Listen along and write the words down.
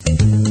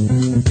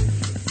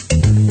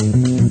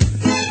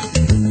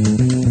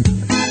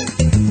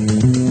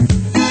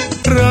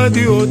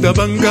راديو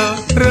دبنقا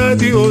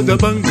راديو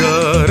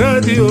دبنقا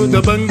راديو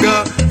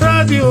دبنقا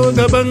راديو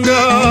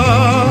دبنقا.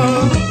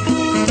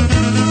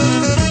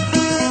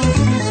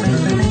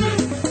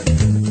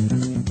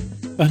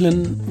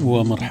 أهلا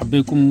ومرحبا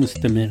بكم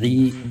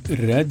مستمعي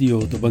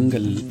راديو دبنقا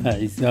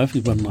الأعزاء في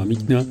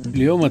برنامجنا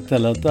اليوم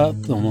الثلاثاء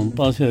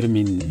 18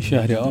 من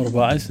شهر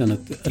 4 سنة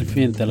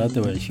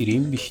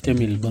 2023.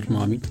 بيشتمل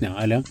برنامجنا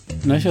على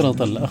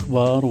نشرة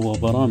الأخبار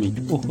وبرامج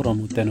أخرى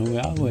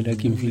متنوعة،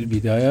 ولكن في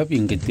البداية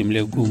بنقدم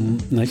لكم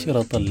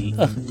نشرة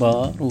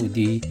الأخبار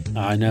ودي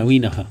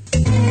عناوينها.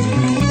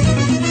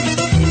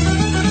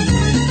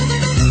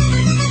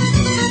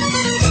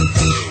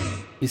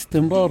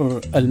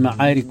 استمرار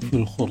المعارك في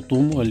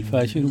الخرطوم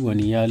والفاشر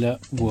ونيالة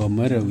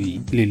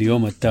ومروي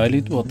لليوم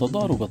الثالث،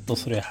 وتضارب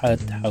التصريحات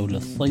حول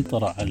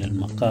السيطرة على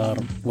المقار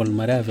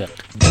والمرافق.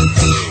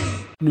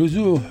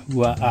 نزوح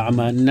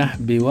وأعمال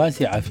نحب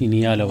واسعة في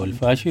نيالة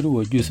والفاشر،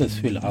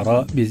 وجثث في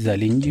العراء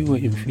بالزالنجي،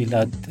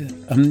 وانفلات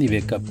أمني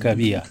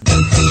بكبكابية.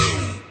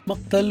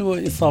 مقتل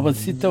وإصابة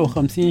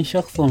 56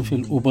 شخصا في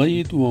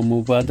الأبيض،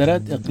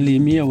 ومبادرات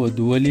إقليمية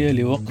ودولية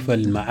لوقف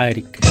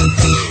المعارك.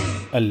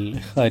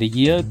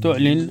 الخارجية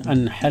تعلن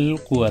عن حل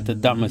قوات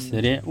الدعم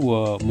السريع،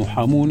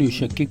 ومحامون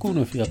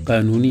يشككون في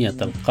قانونية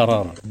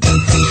القرار.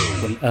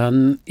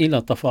 والآن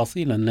إلى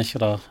تفاصيل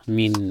النشرة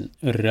من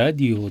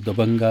الراديو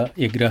دبنقا،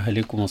 يقراها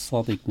لكم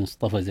الصادق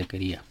مصطفى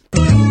زكريا.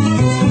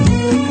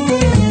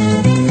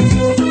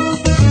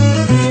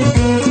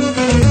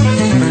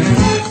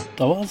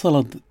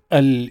 تواصلت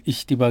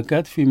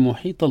الاشتباكات في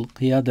محيط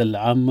القيادة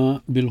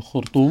العامة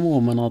بالخرطوم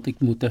ومناطق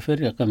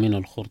متفرقة من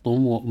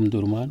الخرطوم وأم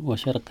درمان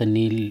وشرق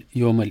النيل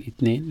يوم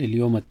الاثنين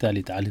لليوم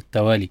الثالث على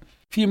التوالي،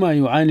 فيما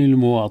يعاني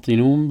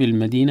المواطنون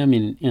بالمدينة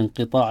من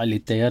انقطاع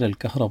للتيار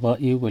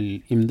الكهربائي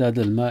والإمداد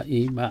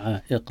المائي،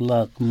 مع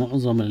إغلاق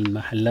معظم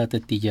المحلات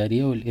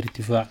التجارية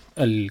والارتفاع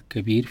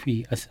الكبير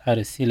في أسعار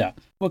السلع.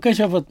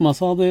 وكشفت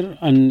مصادر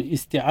عن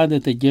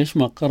استعادة الجيش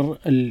مقر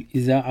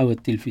الإذاعة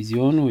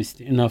والتلفزيون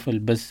واستئناف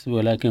البث،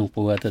 ولكن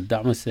قوات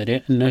الدعم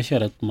السريع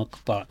نشرت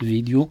مقطع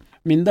فيديو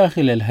من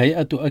داخل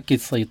الهيئة تؤكد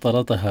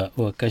سيطرتها.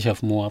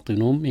 وكشف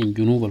مواطنون من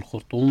جنوب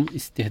الخرطوم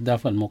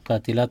استهداف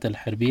المقاتلات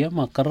الحربية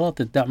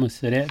مقرات الدعم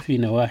السريع في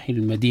نواحي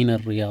المدينة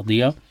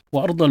الرياضية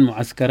وأرض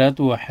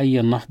المعسكرات وحي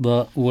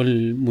النهضة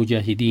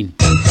والمجاهدين.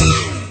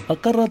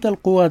 أقرت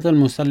القوات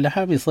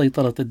المسلحة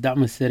بسيطرة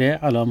الدعم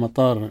السريع على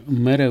مطار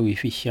مروي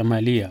في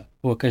الشمالية.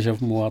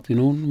 وكشف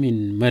مواطنون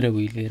من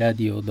مروي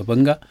لراديو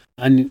دبنقا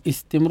عن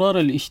استمرار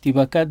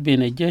الاشتباكات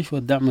بين الجيش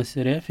والدعم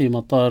السريع في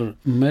مطار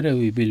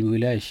مروي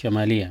بالولاية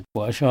الشمالية،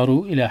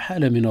 وأشاروا إلى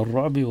حالة من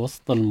الرعب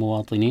وسط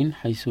المواطنين،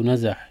 حيث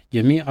نزح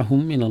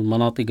جميعهم من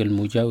المناطق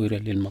المجاورة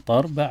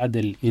للمطار بعد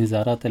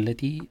الإنذارات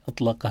التي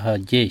أطلقها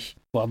الجيش.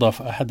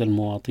 وأضاف أحد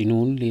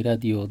المواطنون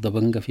لراديو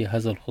دبنقا في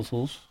هذا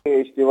الخصوص: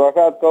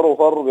 اشتباكات كرو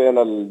فر بين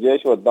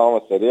الجيش والدعم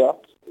السريع.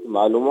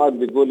 معلومات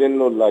بتقول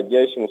انه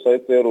الجيش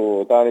مسيطر،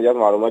 وثاني جات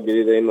معلومات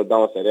جديده انه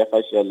الدعم السريع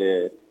خش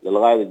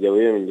للقاعده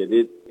الجويه من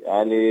جديد.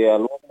 يعني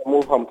الوضع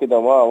مفهم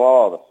كده، ما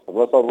واضح،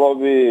 بس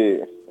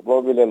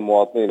الرعب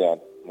للمواطنين، يعني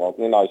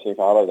المواطنين عايشين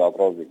في حاله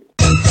رعب.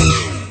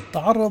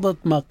 تعرضت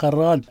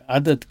مقرات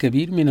عدد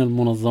كبير من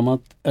المنظمات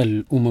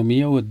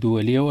الأممية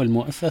والدولية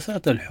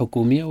والمؤسسات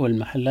الحكومية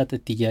والمحلات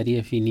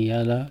التجارية في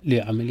نيالة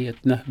لعملية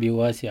نهب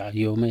واسعة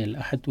يومي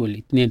الأحد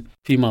والاثنين،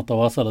 فيما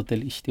تواصلت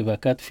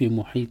الاشتباكات في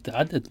محيط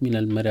عدد من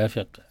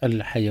المرافق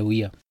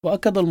الحيوية.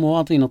 وأكد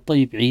المواطن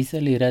الطيب عيسى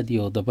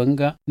لراديو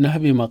دبنقا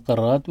نهب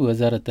مقرات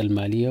وزارة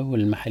المالية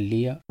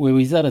والمحلية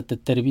ووزارة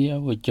التربية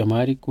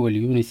والجمارك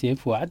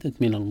واليونيسيف وعدد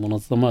من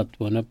المنظمات،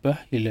 ونبه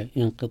إلى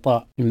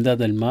انقطاع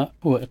إمداد الماء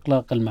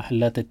وإغلاق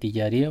المحلات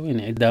التجارية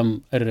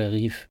وانعدام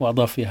الرغيف.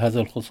 وأضاف في هذا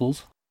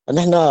الخصوص: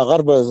 نحن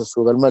غرب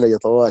سوق الملقا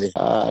طوالي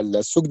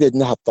السوق ده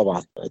اتنهب،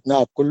 طبعا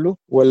اتنهب كله،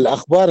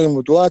 والاخبار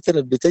المتواتره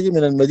اللي بتجي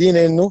من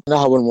المدينه انه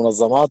نهبوا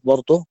المنظمات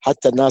برضه،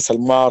 حتى الناس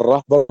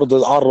الماره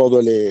برضه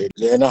تعرضوا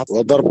لنهب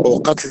وضرب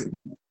وقتل.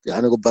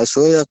 يعني قبل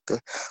شويه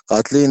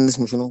قاتلين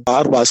اسمه شنو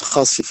 4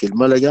 أشخاص في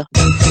الملقا.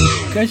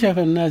 كشف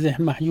النازح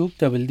محجوب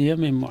تبلدية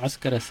من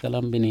معسكر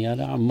السلام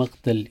بنيالة عن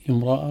مقتل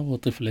امرأة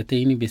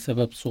وطفلتين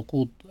بسبب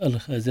سقوط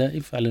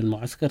الخزائف على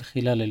المعسكر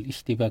خلال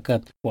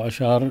الاشتباكات.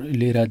 وأشار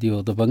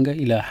لراديو دبنقا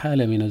إلى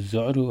حالة من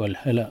الذعر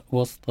والهلع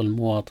وسط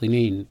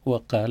المواطنين،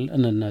 وقال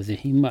أن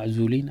النازحين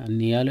معزولين عن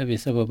نيالة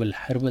بسبب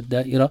الحرب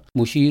الدائرة،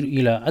 مشير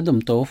إلى عدم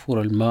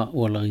توفر الماء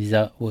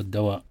والغذاء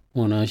والدواء.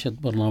 وناشد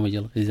برنامج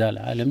الغذاء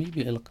العالمي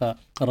بإلقاء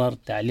قرار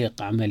تعليق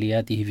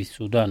عملياته في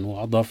السودان.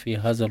 وأضاف في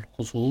هذا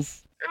الخصوص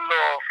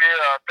إنه في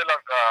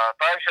طلق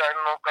طائشة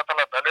إنه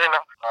قتلت علينا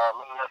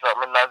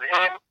من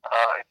نازحين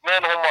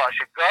 2 هم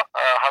أشقاء،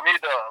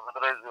 حميدة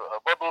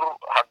بدر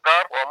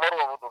حقار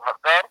ومروة بدر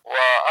حقار،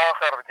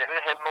 وآخر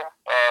جريح إنه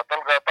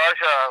طلقة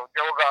طائشة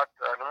وقعت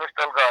مش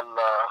طلقة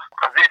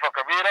قذيفة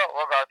كبيرة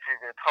وقعت في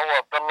بيت خو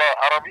عبد الله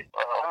عربي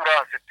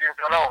عمرها 60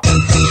 سنة.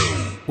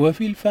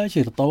 وفي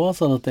الفاشر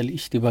تواصلت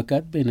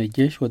الاشتباكات بين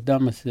الجيش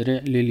والدعم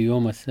السريع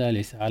لليوم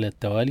الثالث على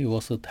التوالي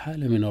وسط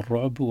حالة من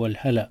الرعب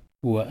والهلع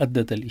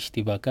وأدت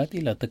الاشتباكات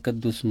إلى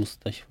تكدس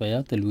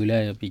مستشفيات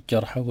الولاية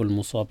بالجرحى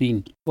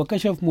والمصابين.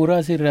 وكشف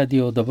مراسل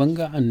راديو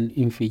دبنقا عن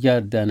انفجار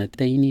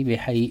دانتين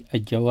بحي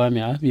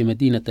الجوامعة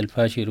بمدينة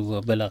الفاشر،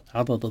 وبلغ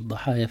عدد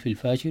الضحايا في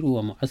الفاشر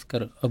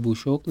ومعسكر أبو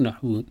شوك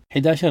نحو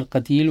 11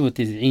 قتيل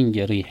و90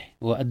 جريح،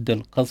 وأدى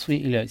القصف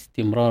إلى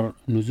استمرار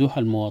نزوح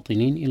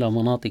المواطنين إلى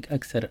مناطق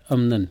أكثر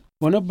أمنا.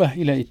 ونبه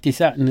إلى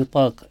اتساع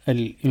نطاق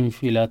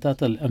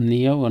الانفلاتات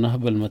الأمنية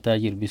ونهب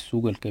المتاجر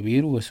بالسوق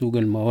الكبير وسوق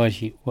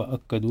المواشي،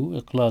 وأكدوا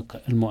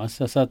إغلاق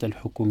المؤسسات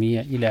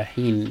الحكومية إلى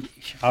حين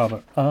إشعار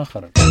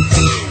آخر.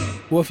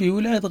 وفي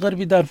ولاية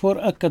غرب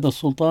دارفور أكد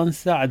السلطان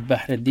سعد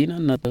بحر الدين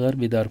أن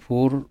غرب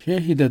دارفور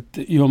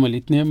شهدت يوم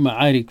الاثنين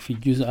معارك في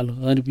الجزء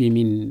الغربي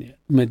من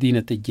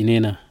مدينة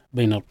الجنينة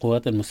بين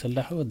القوات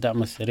المسلحة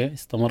والدعم السريع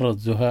استمرت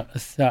زهاء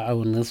الساعة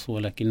والنصف،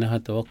 ولكنها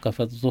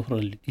توقفت ظهر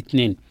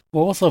الاثنين.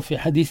 ووصف في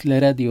حديث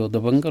لراديو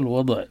دبنقا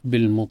الوضع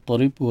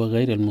بالمضطرب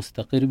وغير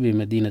المستقر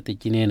بمدينة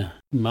الجنينة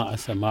مع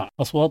سماع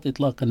أصوات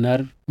إطلاق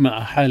النار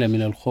مع حالة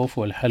من الخوف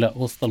والحلق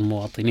وسط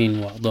المواطنين.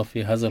 وأضاف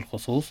في هذا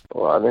الخصوص: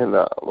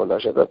 وهنا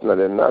مناشدتنا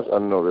للناس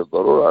أنه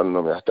بالضرورة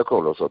أنهم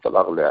يحتكموا لصوت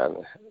العقل، يعني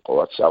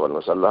قوات الشعب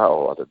المسلحة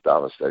وقوات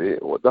الدعم السريع،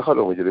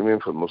 ودخلوا مجرمين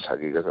في النص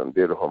حقيقة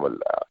ديرهم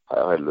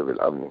هيغلوا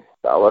بالأمن.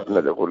 دعوتنا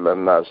لكل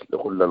الناس،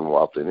 لكل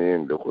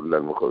المواطنين، لكل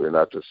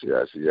المكونات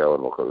السياسية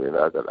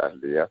والمكونات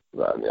الأهلية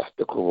بأن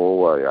يحتكموا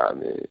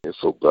ويعني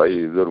يصدوا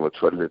أي ذر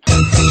متفلت.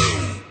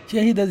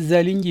 شهد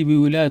الزالنجي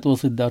بولاية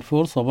وسط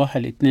دارفور صباح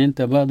الاثنين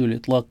تبادل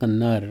إطلاق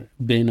النار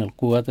بين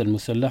القوات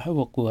المسلحة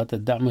وقوات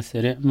الدعم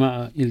السريع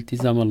مع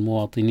التزام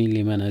المواطنين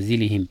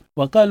لمنازلهم.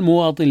 وقال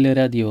مواطن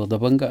لراديو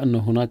دبنقا أن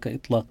هناك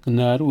إطلاق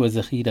نار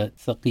وذخيرة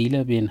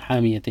ثقيلة بين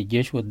حامية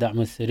الجيش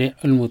والدعم السريع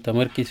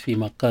المتمركز في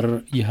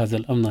مقر جهاز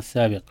الأمن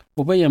السابق.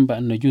 وبين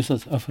بأن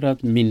جثث أفراد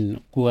من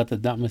قوات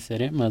الدعم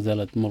السريع ما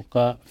زالت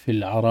ملقاة في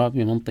العراء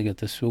بمنطقة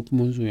السوق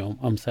منذ يوم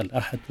أمس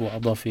الأحد.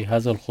 وأضاف في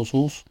هذا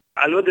الخصوص: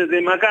 الوضع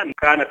زي ما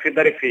كانت في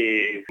ضرب في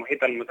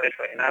محيط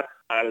المستشفى هناك.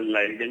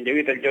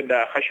 الجنجويد الجدة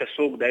خش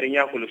السوق دايرين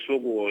ياكلوا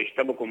السوق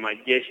واشتبكوا مع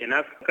الجيش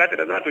هناك.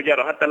 كاتر ذات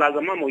تجارة حتى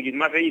لازم ما موجود،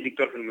 ما في أي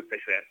دكتور في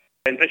المستشفى.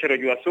 انتشروا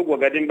جوا السوق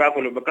وقاعدين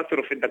باكلوا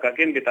بكسروا في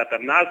الدكاكين بتاعت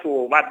الناس،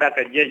 وبعد ذاك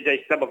الجيش جاي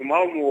اشتبك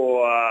معهم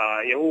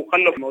ويهو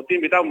خلوا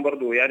الموتين بتاعهم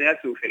برضو يعني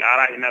هسوا في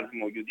العراء هناك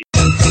موجودين.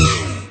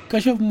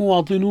 كشف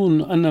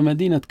مواطنون أن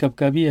مدينة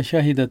كبكابية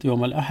شهدت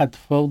يوم الأحد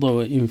فوضى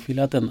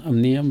وانفلاتا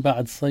أمنيا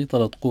بعد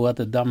سيطرة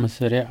قوات الدعم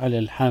السريع على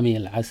الحامية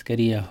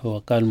العسكرية.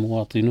 وقال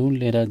مواطنون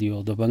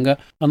لراديو دبنقا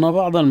أن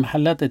بعض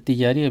المحلات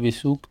التجارية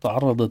بالسوق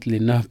تعرضت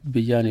للنهب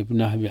بجانب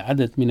نهب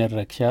عدد من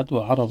الركشات،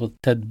 وعرضت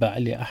تتبع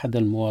لأحد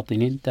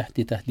المواطنين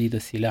تحت تهديد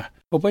السلاح.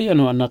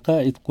 وبيّنوا أن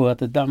قائد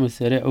قوات الدعم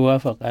السريع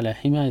وافق على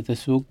حماية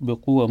السوق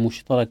بقوة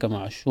مشتركة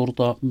مع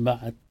الشرطة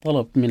بعد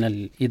طلب من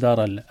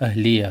الإدارة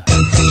الأهلية.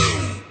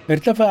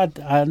 ارتفعت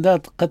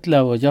أعداد قتلى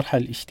وجرحى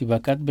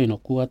الاشتباكات بين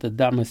قوات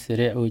الدعم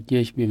السريع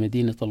والجيش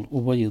بمدينة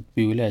الأبيض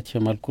بولاية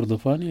شمال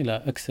كردفان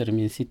إلى أكثر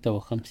من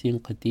 56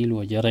 قتيل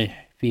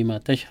وجريح، فيما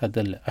تشهد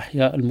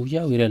الأحياء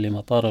المجاورة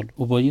لمطار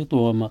الأبيض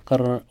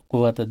ومقر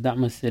قوات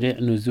الدعم السريع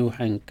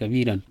نزوحا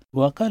كبيرا.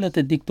 وقالت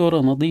الدكتورة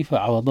نظيفة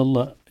عوض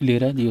الله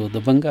لراديو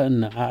دبنقا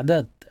أن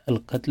أعداد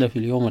القتلى في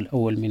اليوم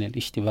الأول من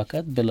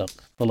الاشتباكات بلغ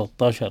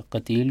 13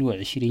 قتيل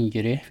و20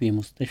 جريح في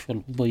مستشفى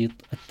الأبيض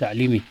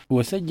التعليمي،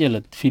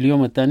 وسجلت في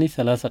اليوم الثاني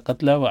 3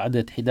 قتلى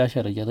وعدد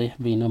 11 جريح،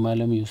 بينما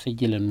لم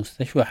يسجل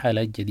المستشفى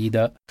حالات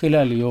جديدة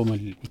خلال يوم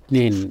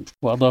الاثنين.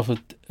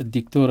 وأضافت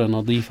الدكتورة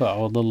نظيفة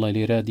عوض الله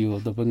لراديو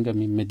دبنقا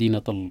من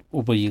مدينة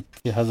الأبيض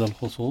في هذا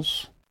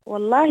الخصوص: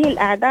 والله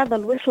الأعداد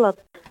اللي وصلت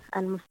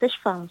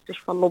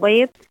مستشفى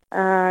الأبيض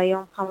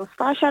يوم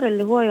 15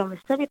 اللي هو يوم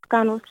السبت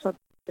كان وصلت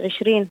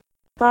 20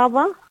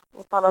 إصابة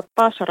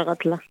و13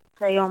 قتلى.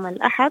 في يوم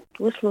الأحد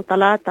وصلوا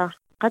 3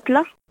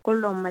 قتلى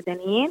كلهم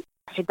مدنيين،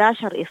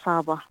 11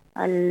 إصابة.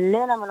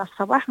 الليلة من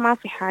الصباح ما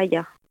في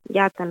حاجة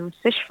جات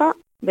المستشفى،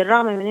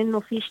 بالرغم من أنه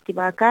في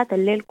اشتباكات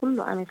الليل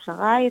كله أمس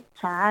لغاية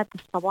ساعات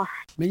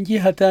الصباح. من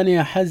جهة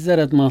تانية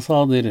حذرت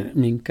مصادر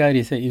من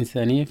كارثة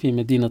إنسانية في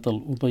مدينة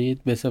الأبيض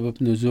بسبب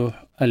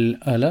نزوح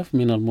الآلاف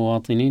من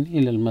المواطنين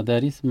إلى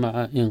المدارس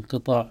مع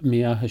انقطاع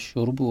مياه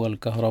الشرب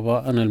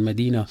والكهرباء عن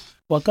المدينة.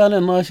 وقال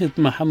الناشط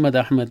محمد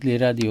أحمد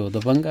لراديو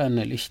دبنقا أن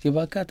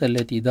الاشتباكات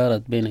التي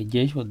دارت بين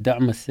الجيش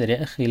والدعم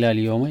السريع خلال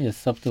يومي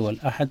السبت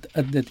والأحد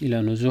أدت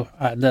إلى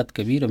نزوح أعداد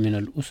كبيرة من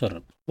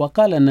الأسر.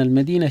 وقال أن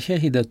المدينة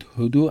شهدت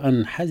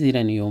هدوءا حذرا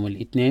يوم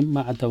الاثنين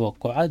مع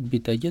توقعات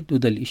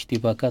بتجدد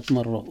الاشتباكات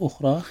مرة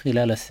أخرى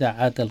خلال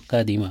الساعات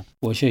القادمة.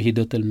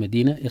 وشهدت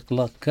المدينة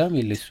إغلاق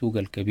كامل للسوق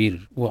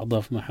الكبير.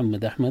 وأضاف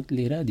محمد أحمد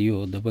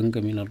لراديو دبنقا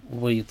من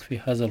الأبيض في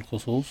هذا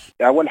الخصوص: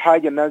 أول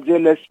حاجة الناس دي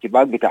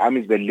الاشتباك بتاع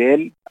أمس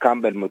بالليل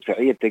كان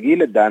بالمدفعية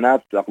الثقيلة،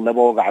 الدانات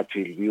أغلبها وقعت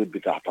في البيوت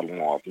بتاعت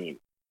المواطنين.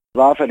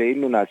 إضافة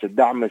لأنه ناس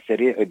الدعم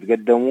السريع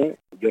يتقدموا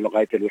جو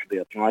لغاية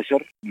الوحدة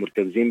 12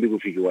 مرتكزين بيقوا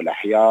في جوا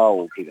الأحياء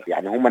وكذا،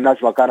 يعني هم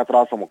الناس ما كانت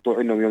راسها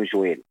مقطوع إنهم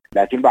يمشوا وين،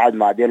 لكن بعد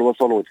ما عديل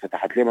وصلوا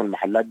واتفتحت لهم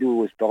المحلات دي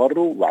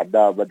واستغروا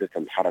وبعدها بدت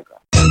الحركة.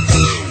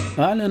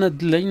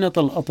 أعلنت لجنة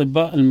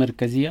الأطباء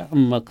المركزية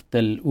عن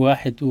مقتل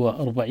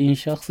 41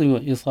 شخص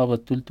وإصابة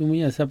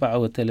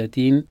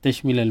 337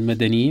 تشمل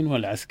المدنيين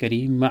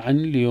والعسكريين معا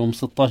ليوم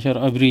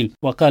 16 أبريل.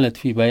 وقالت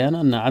في بيان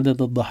أن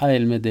عدد الضحايا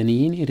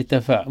المدنيين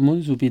ارتفع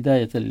منذ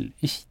بداية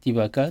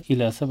الاشتباكات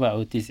إلى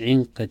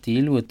 97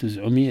 قتيل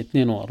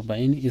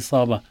و942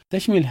 إصابة.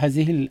 تشمل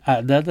هذه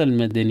الأعداد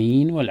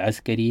المدنيين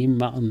والعسكريين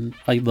معا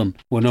أيضا،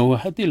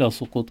 ونوهت إلى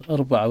سقوط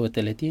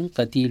 34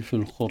 قتيل في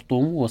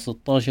الخرطوم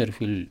و16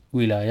 في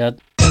الولايات.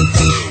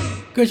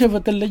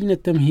 كشفت اللجنة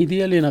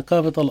التمهيدية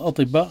لنقابة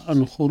الأطباء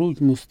عن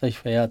خروج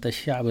مستشفيات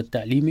الشعب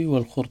التعليمي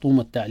والخرطوم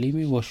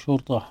التعليمي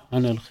والشرطة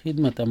عن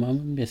الخدمة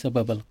تماما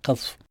بسبب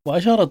القصف.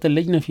 وأشارت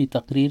اللجنة في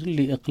تقرير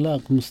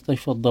لإغلاق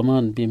مستشفى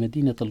الضمان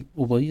بمدينة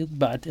الأبيض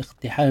بعد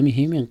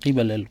اقتحامه من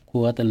قبل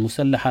القوات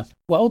المسلحة.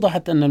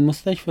 وأوضحت أن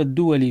المستشفى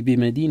الدولي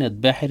بمدينة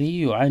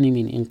بحري يعاني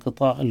من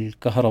انقطاع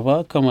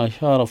الكهرباء، كما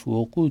أشار في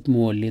وقود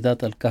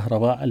مولدات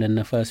الكهرباء على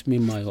النفاس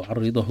مما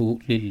يعرضه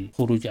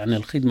للخروج عن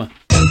الخدمة.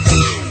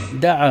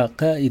 دعا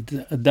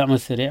قائد الدعم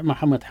السريع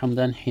محمد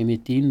حمدان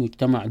حميتي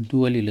المجتمع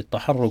الدولي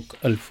للتحرك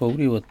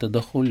الفوري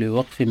والتدخل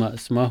لوقف ما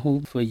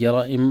اسماه في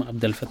جرائم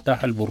عبد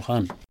الفتاح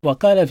البرهان.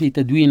 وقال في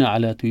تدوين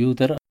على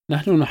تويتر: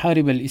 نحن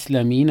نحارب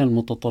الإسلاميين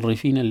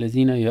المتطرفين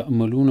الذين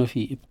يأملون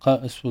في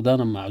إبقاء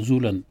السودان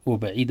معزولا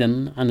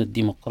وبعيدا عن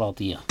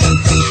الديمقراطية.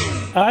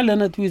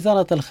 أعلنت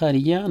وزارة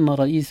الخارجية أن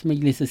رئيس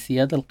مجلس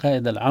السيادة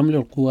القائد العام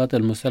للقوات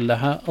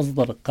المسلحة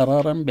أصدر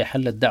قرارا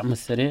بحل الدعم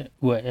السريع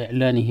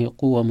وإعلانه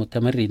قوة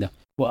متمردة.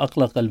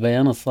 وأطلق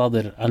البيان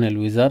الصادر عن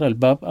الوزارة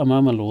الباب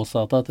أمام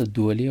الوساطات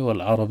الدولية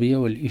والعربية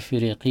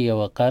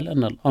والإفريقية، وقال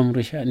أن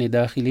الأمر شأن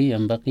داخلي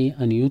ينبغي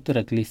أن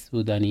يترك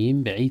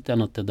للسودانيين بعيد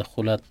عن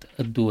التدخلات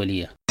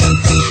الدولية.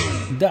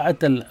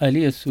 دعت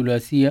الآلية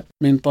الثلاثية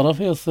من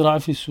طرفي الصراع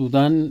في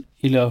السودان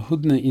إلى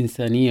هدنة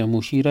إنسانية،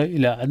 مشيرة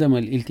إلى عدم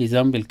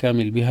الالتزام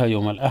بالكامل بها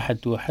يوم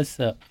الأحد.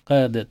 وحث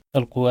قادة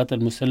القوات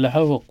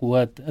المسلحة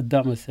وقوات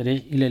الدعم السريع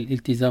إلى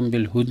الالتزام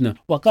بالهدنة.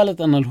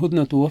 وقالت أن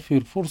الهدنة توفر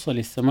فرصة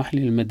للسماح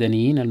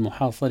للمدنيين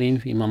المحاصرين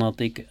في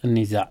مناطق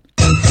النزاع.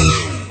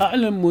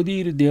 أعلن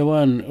مدير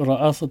ديوان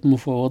رئاسة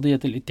مفوضية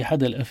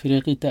الاتحاد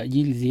الأفريقي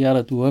تأجيل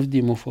زيارة وفد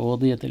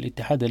مفوضية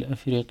الاتحاد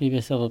الأفريقي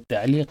بسبب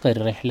تعليق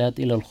الرحلات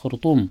إلى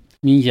الخرطوم.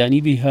 من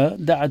جانبها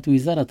دعت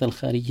وزارة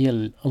الخارجية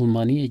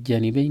الألمانية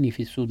الجانبين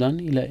في السودان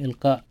إلى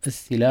إلقاء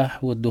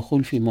السلاح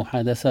والدخول في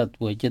محادثات.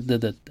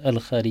 وجددت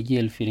الخارجية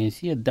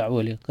الفرنسية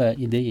الدعوة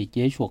لقائدي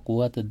الجيش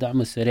وقوات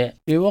الدعم السريع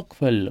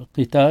لوقف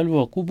القتال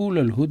وقبول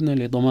الهدنة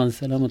لضمان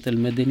سلامة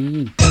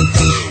المدنيين.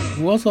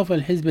 وصف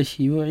الحزب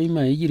الشيوعي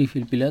ما يجري في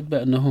البلاد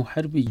بأنه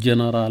حرب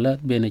جنرالات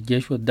بين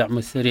الجيش والدعم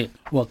السريع.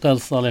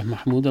 وقال صالح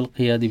محمود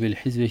القيادي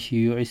بالحزب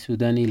الشيوعي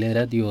السوداني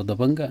لراديو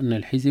دبنقا أن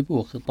الحزب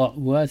وقطاع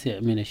واسع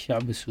من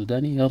الشعب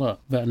السوداني يرى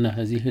بأن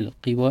هذه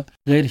القوى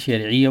غير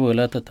شرعية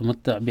ولا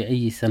تتمتع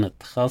بأي سند،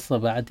 خاصة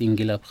بعد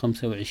انقلاب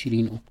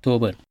 25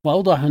 أكتوبر.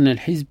 وأوضح أن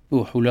الحزب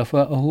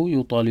وحلفائه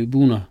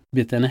يطالبون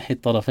بتنحي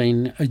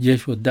الطرفين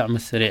الجيش والدعم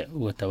السريع.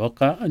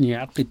 وتوقع أن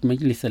يعقد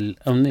مجلس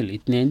الأمن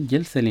الاثنين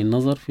جلسة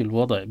للنظر في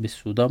الوضع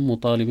بالسودان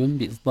مطالبا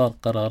بإصدار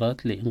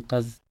قرارات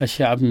لإنقاذ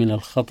الشعب من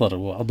الخطر.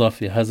 وأضاف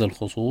في هذا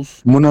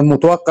الخصوص: من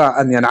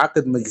المتوقع أن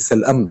ينعقد مجلس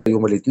الأمن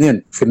يوم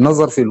الاثنين في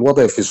النظر في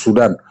الوضع في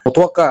السودان.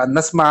 متوقع أن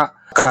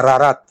نسمع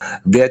قرارات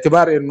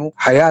باعتبار أنه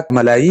حياة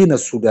ملايين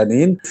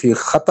السودانيين في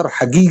خطر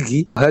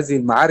حقيقي. هذه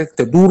المعارك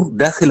تدور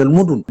داخل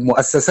المدن،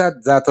 مؤسسات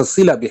ذات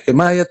الصلة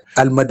بحماية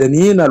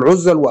المدنيين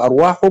العزل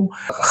وأرواحهم،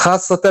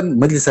 خاصة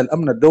مجلس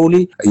الأمن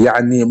الدولي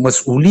يعني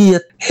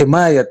مسؤولية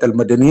حماية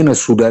المدنيين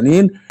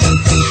السودانيين.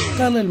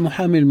 قال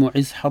المحامي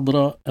المعز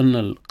حضرة أن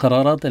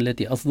القرارات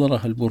التي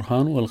أصدرها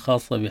البرهان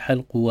والخاصة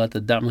بحل قوات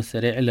الدعم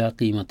السريع لا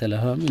قيمة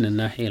لها من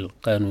الناحية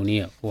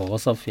القانونية.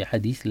 ووصف في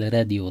حديث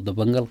لراديو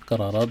دبنقا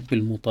القرارات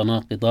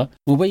بالمتناقضة،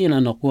 مبين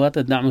أن قوات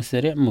الدعم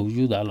السريع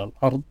موجودة على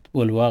الأرض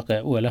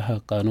والواقع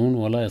ولها قانون،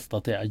 ولا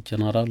يستطيع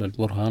الجنرال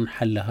البرهان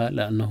حلها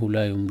لأنه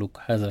لا يملك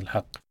هذا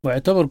الحق.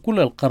 واعتبر كل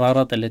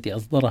القرارات التي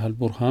أصدرها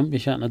البرهان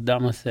بشأن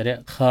الدعم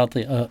السريع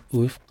خاطئة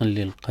وفقا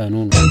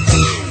للقانون.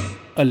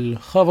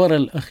 الخبر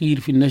الأخير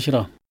في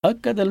النشرة: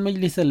 أكد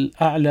المجلس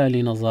الأعلى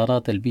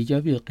لنظارات البيجا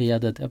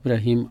بقيادة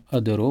إبراهيم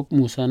أدروك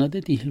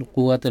مساندته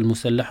القوات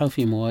المسلحة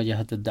في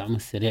مواجهة الدعم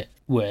السريع،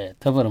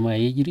 واعتبر ما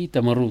يجري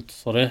تمرد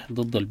صريح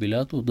ضد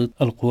البلاد وضد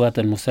القوات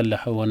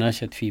المسلحة.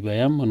 وناشد في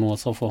بيان من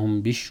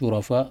وصفهم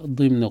بالشرفاء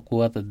ضمن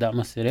قوات الدعم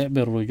السريع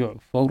بالرجوع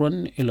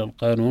فورا إلى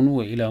القانون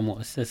وإلى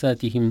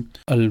مؤسساتهم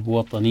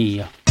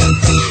الوطنية.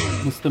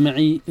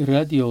 مستمعي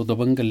راديو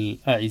دبنقا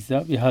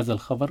الأعزاء، بهذا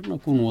الخبر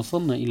نكون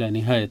وصلنا إلى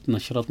نهاية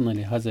نشرتنا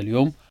لهذا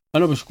اليوم.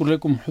 أنا بشكر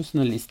لكم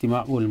حسن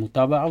الاستماع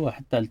والمتابعة،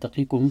 وحتى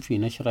ألتقيكم في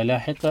نشرة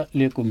لاحقة.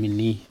 لكم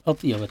مني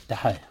أطيب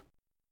التحايا.